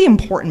 But here's the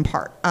important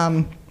part.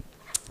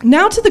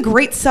 Now to the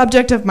great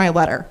subject of my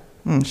letter.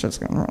 Shit's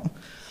going wrong.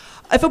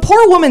 If a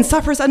poor woman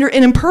suffers under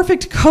an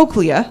imperfect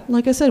cochlea,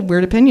 like I said,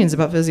 weird opinions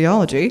about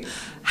physiology,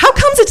 how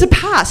comes it to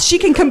pass she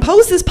can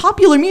compose this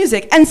popular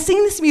music and sing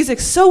this music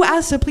so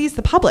as to please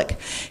the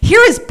public? Here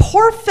is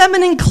poor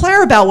feminine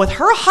Claribel with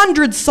her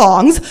 100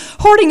 songs,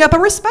 hoarding up a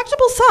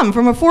respectable sum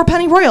from a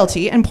 4-penny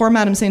royalty, and poor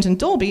Madame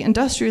Sainton-Dolby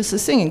industriously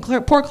singing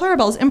poor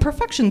Claribel's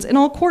imperfections in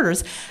all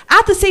quarters,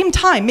 at the same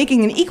time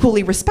making an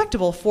equally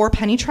respectable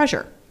 4-penny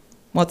treasure.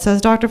 What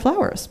says Dr.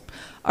 Flowers?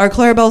 Are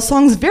Claribel's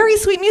songs very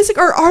sweet music,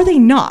 or are they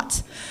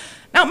not?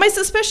 Now, my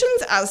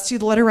suspicions as to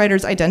the letter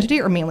writer's identity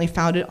are mainly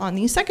founded on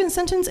the second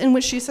sentence in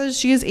which she says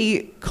she is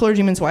a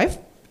clergyman's wife,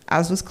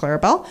 as was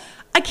Claribel.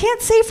 I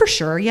can't say for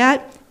sure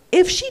yet.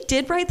 If she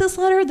did write this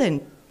letter,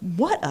 then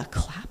what a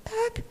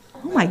clapback.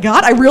 Oh my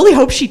God, I really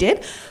hope she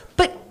did.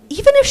 But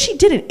even if she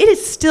didn't, it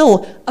is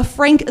still a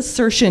frank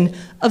assertion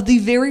of the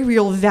very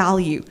real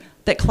value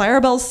that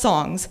Claribel's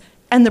songs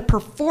And the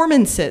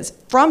performances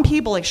from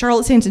people like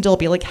Charlotte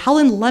Sainton-Dolby, like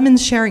Helen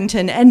Lemons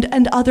Sherrington,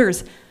 and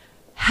others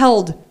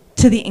held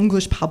to the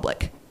English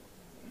public.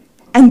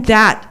 And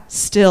that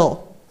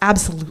still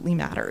absolutely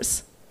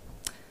matters.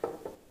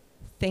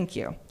 Thank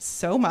you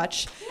so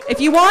much. If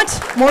you want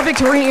more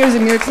Victorian ears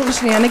and musical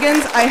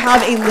shenanigans, I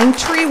have a link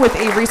tree with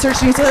a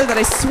research newsletter that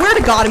I swear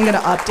to God I'm going to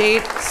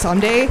update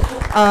someday.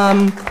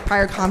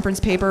 Prior conference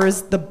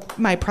papers,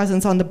 my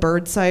presence on the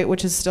Bird site,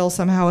 which is still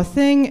somehow a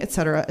thing, et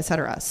cetera, et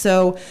cetera.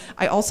 So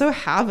I also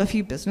have a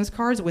few business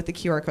cards with the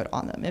QR code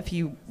on them. If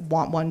you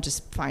want one,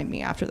 just find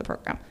me after the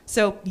program.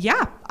 So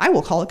yeah, I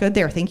will call it good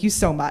there. Thank you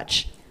so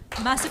much.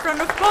 Massive round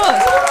of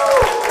applause.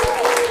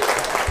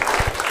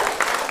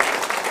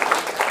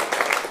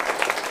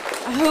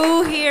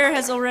 Who here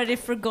has already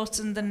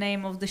forgotten the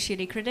name of the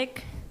shitty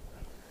critic?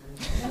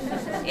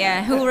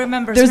 Yeah, who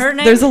remembers her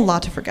name? There's a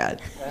lot to forget.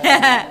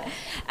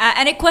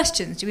 Any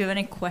questions? Do we have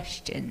any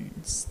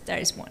questions? There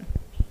is one.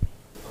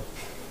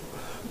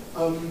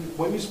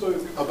 When you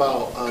spoke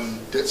about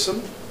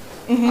Ditson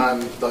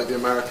and like the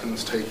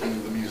Americans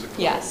taking the music,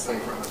 yes,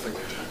 paying for anything,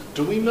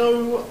 do we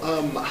know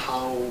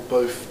how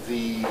both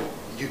the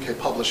UK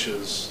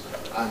publishers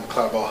and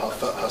Claribel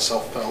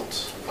herself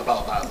felt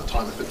about that at the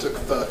time? If it took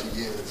 30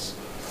 years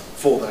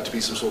for there to be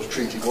some sort of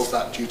treaty, was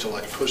that due to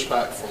like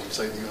pushback from,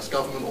 say, the US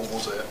government, or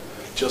was it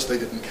just they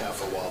didn't care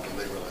for a while and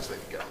they realized they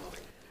could get another?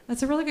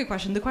 That's a really good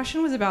question. The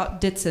question was about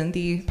Ditson,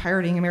 the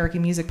pirating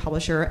American music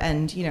publisher,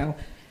 and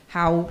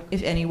how,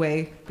 if any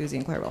way, Boosey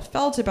and Claribel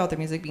felt about their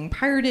music being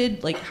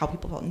pirated, like how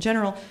people felt in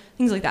general,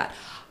 things like that.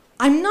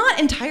 I'm not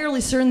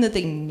entirely certain that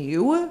they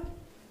knew,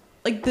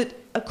 like, that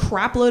a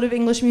crap load of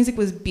English music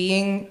was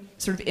being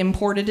sort of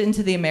imported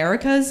into the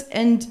Americas,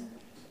 and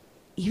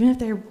even if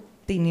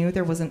they knew,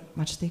 there wasn't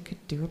much they could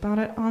do about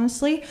it,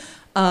 honestly.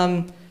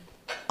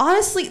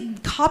 Honestly,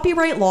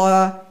 copyright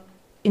law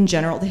in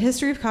general, the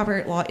history of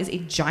copyright law is a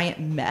giant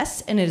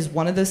mess, and it is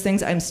one of those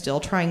things I'm still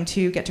trying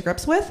to get to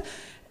grips with.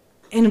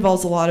 It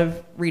involves a lot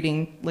of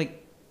reading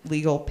like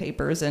legal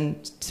papers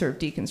and sort of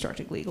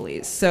deconstructing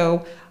legalese.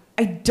 So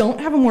I don't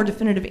have a more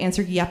definitive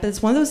answer yet, but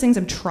it's one of those things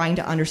I'm trying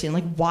to understand,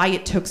 like why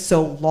it took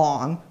so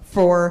long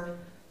for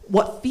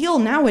what feel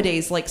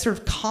nowadays like sort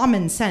of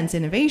common sense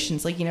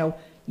innovations. Like,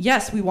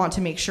 yes, we want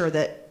to make sure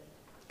that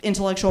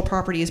intellectual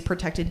property is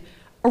protected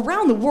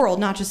around the world,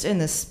 not just in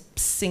this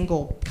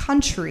single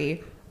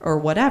country or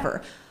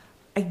whatever.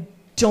 I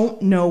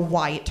don't know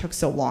why it took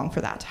so long for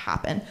that to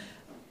happen.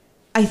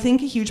 I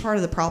think a huge part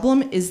of the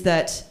problem is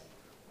that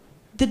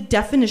the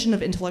definition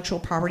of intellectual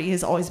property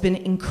has always been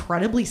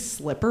incredibly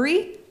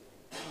slippery.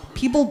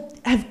 People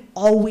have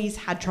always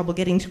had trouble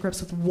getting to grips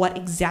with what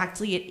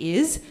exactly it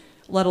is,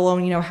 let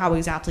alone, how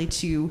exactly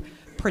to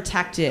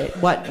protect it.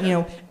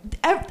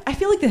 I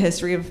feel like the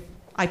history of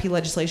IP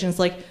legislation is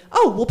like,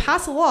 oh, we'll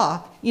pass a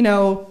law,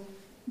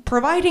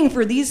 providing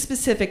for these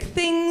specific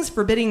things,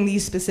 forbidding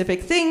these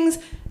specific things,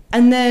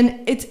 and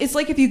then it's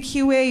like if you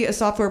QA a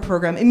software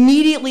program,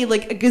 immediately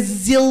like a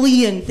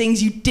gazillion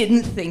things you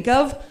didn't think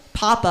of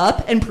pop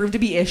up and prove to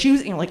be issues,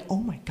 and you're like, oh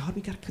my God,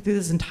 we gotta go through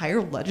this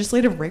entire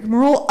legislative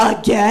rigmarole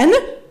again?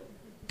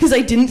 Because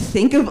I didn't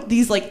think of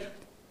these like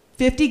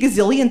 50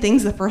 gazillion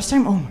things the first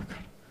time, oh my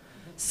God.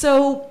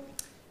 So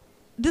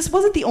this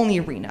wasn't the only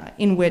arena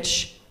in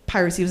which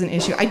piracy was an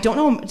issue. I don't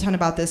know a ton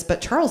about this,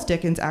 but Charles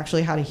Dickens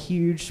actually had a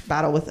huge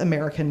battle with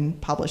American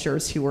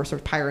publishers who were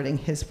sort of pirating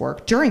his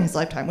work during his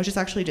lifetime, which is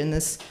actually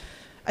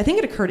I think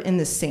it occurred in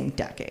this same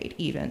decade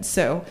even.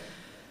 So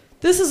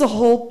this is a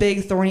whole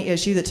big thorny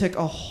issue that took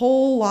a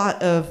whole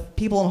lot of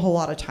people and a whole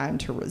lot of time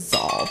to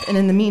resolve. And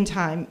in the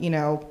meantime,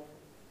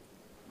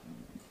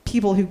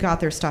 people who got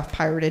their stuff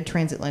pirated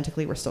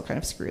transatlantically were still kind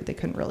of screwed.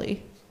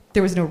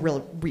 There was no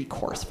real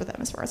recourse for them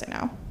as far as I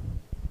know.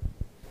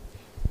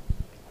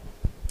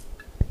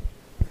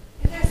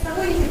 Is there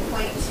someone you can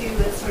point to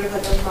that's sort of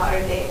like a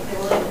modern day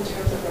equivalent in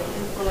terms of like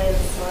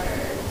influence or?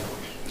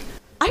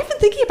 I've been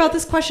thinking about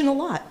this question a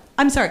lot.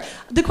 I'm sorry.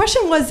 The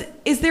question was,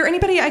 is there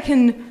anybody I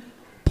can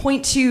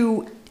point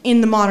to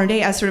in the modern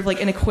day as sort of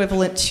like an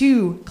equivalent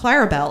to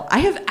Claribel? I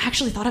have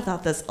actually thought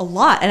about this a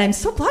lot, and I'm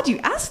so glad you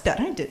asked that.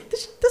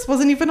 This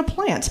wasn't even a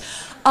plant.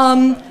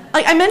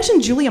 I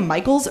mentioned Julia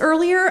Michaels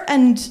earlier,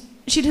 and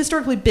she'd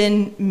historically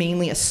been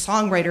mainly a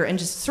songwriter and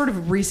just sort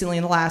of recently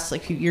in the last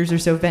few years or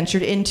so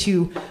ventured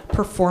into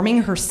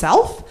performing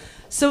herself.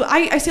 So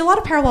I see a lot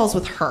of parallels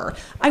with her.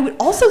 I would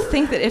also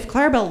think that if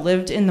Claribel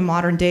lived in the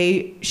modern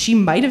day, she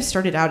might have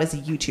started out as a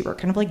YouTuber,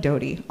 kind of like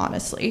Dodie,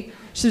 honestly.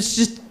 She was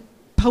just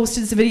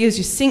posted some videos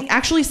just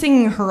actually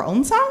singing her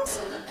own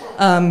songs,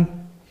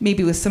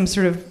 maybe with some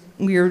sort of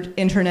weird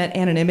internet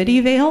anonymity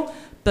veil,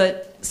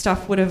 but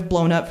stuff would have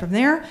blown up from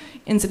there.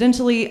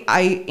 Incidentally,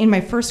 in my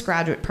first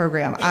graduate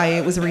program,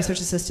 I was a research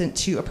assistant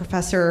to a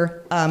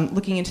professor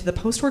looking into the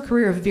post-war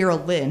career of Vera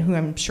Lynn, who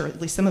I'm sure at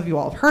least some of you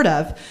all have heard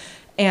of.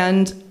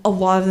 And a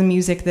lot of the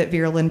music that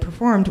Vera Lynn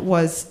performed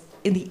was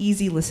in the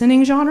easy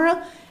listening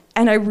genre.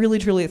 And I really,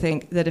 truly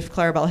think that if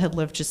Claribel had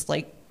lived just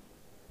 80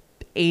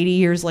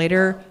 years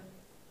later,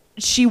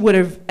 she would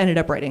have ended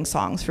up writing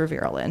songs for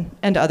Vera Lynn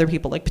and other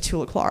people like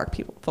Petula Clark,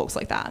 folks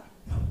like that.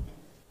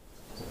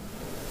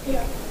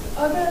 Yeah.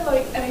 Are there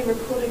like any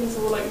recordings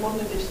or like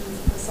modern editions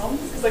of the songs?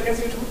 Because like as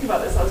you were talking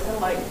about this, I was kind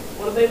of like,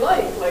 what are they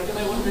like? Like, and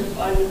I wondered if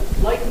I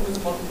would like them as a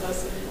modern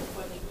person.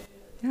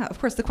 Yeah, of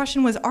course. The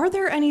question was, are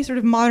there any sort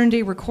of modern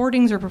day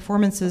recordings or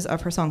performances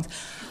of her songs?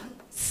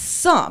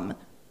 Some.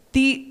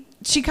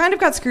 She kind of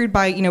got screwed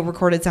by,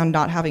 recorded sound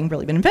not having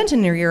really been invented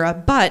in her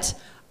era, but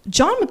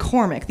John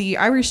McCormick, the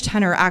Irish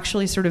tenor,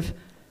 actually sort of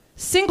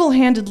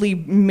single-handedly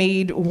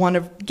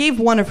gave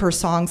one of her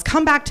songs,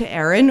 Come Back to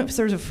Erin,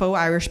 sort of a faux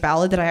Irish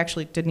ballad that I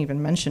actually didn't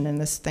even mention in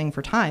this thing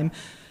for time,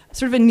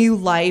 sort of a new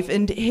life,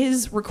 and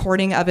his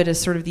recording of it is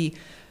sort of the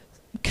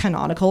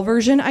canonical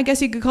version, I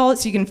guess you could call it.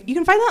 So you can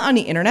find that on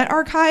the Internet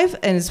Archive,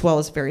 and as well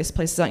as various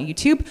places on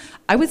YouTube.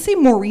 I would say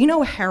Maureen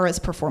O'Hara's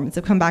performance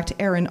of Come Back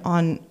to Erin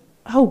on,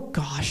 oh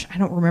gosh, I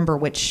don't remember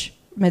which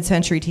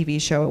mid-century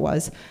TV show it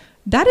was.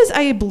 That is,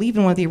 I believe,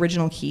 in one of the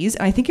original keys,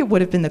 and I think it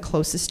would have been the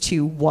closest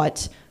to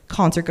what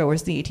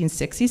concertgoers in the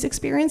 1860s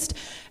experienced.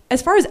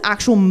 As far as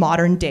actual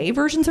modern day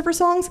versions of her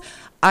songs,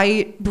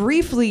 I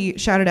briefly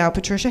shouted out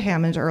Patricia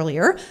Hammond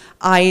earlier.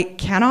 I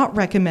cannot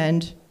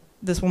recommend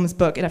this woman's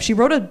book enough. She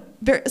wrote a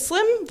very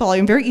slim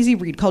volume, very easy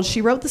read, called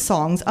She Wrote the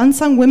Songs,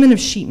 Unsung Women of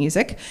Sheet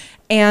Music.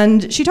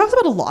 And she talks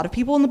about a lot of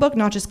people in the book,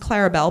 not just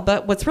Claribel,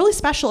 but what's really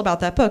special about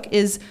that book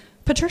is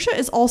Patricia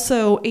is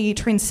also a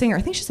trained singer.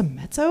 I think she's a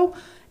mezzo.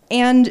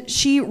 And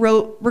she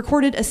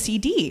recorded a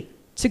CD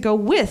to go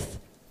with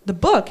the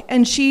book,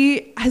 and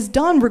she has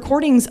done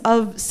recordings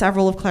of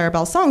several of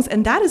Claribel's songs,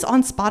 and that is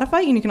on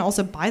Spotify, and you can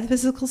also buy the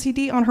physical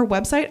CD on her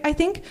website, I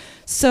think.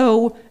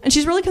 So, and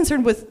she's really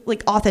concerned with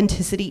like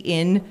authenticity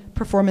in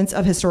performance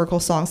of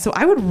historical songs. So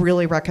I would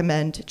really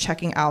recommend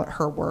checking out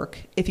her work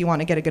if you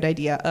want to get a good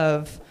idea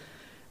of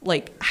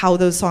like how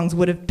those songs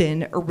would have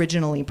been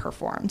originally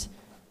performed.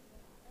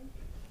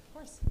 Of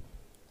course.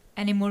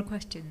 Any more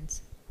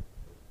questions?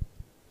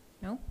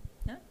 No?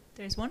 No?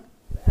 There's one?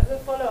 As a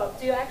follow-up,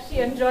 do you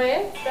actually enjoy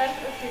it then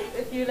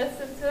if you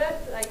listen to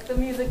it, like the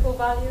musical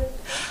value?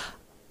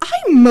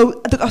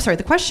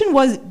 The question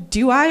was,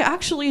 do I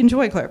actually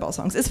enjoy Claribel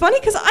songs? It's funny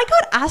because I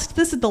got asked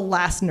this at the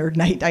last Nerd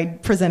Night I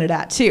presented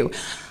at too.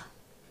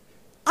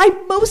 I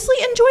mostly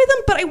enjoy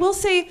them, but I will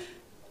say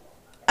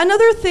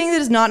another thing that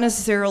is not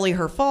necessarily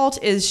her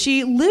fault is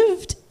she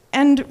lived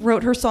and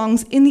wrote her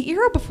songs in the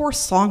era before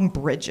song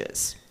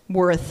bridges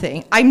were a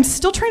thing. I'm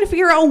still trying to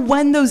figure out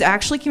when those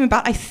actually came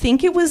about. I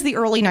think it was the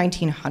early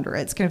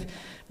 1900s, kind of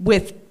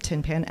with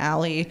Tin Pan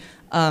Alley,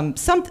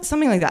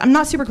 something like that. I'm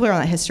not super clear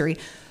on that history.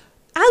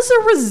 As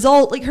a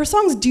result, like her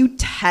songs do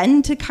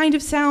tend to kind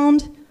of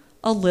sound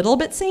a little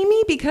bit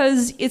samey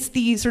because it's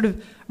the sort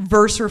of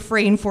verse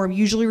refrain form,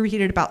 usually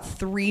repeated about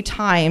 3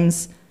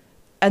 times,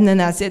 and then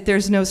that's it.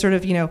 There's no sort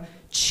of,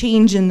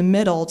 change in the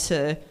middle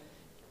to,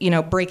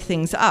 break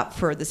things up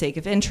for the sake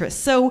of interest.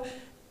 So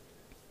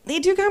they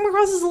do come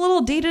across as a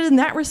little dated in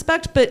that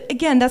respect, but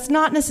again, that's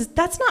not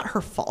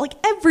her fault. Like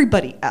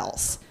everybody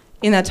else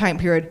in that time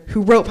period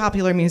who wrote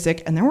popular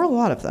music, and there were a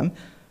lot of them,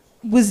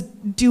 was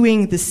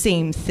doing the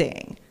same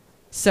thing.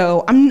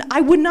 So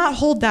I would not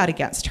hold that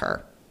against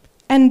her.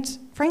 And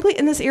frankly,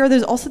 in this era,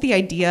 there's also the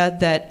idea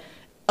that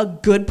a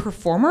good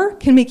performer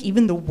can make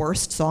even the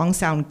worst song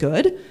sound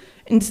good.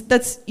 And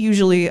that's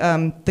usually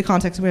the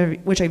context in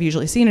which I've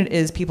usually seen it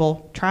is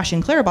people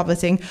trashing Claribel by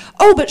saying,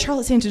 oh, but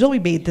Charlotte Sainton-Dolby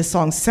made this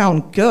song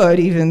sound good,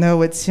 even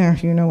though it's,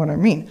 you know what I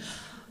mean.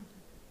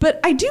 But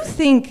I do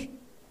think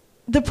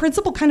the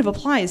principle kind of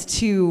applies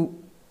to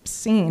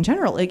singing in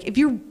general. Like if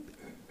you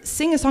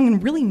sing a song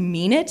and really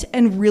mean it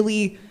and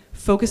really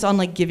focus on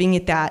like giving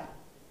it that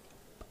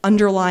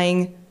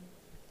underlying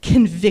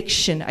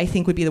conviction, I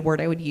think would be the word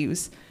I would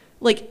use.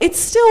 Like it's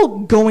still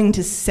going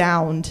to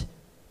sound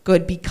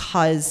good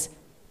because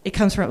it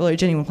comes from a really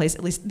genuine place.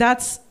 At least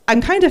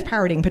I'm kind of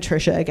parroting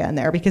Patricia again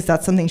there because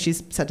that's something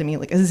she's said to me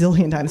like a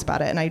zillion times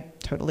about it, and I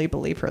totally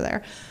believe her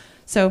there.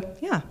 So,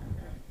 yeah.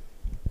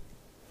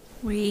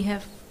 We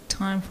have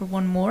time for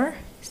one more.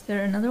 Is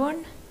there another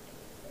one?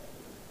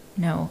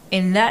 No.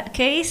 In that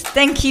case,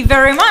 thank you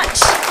very much.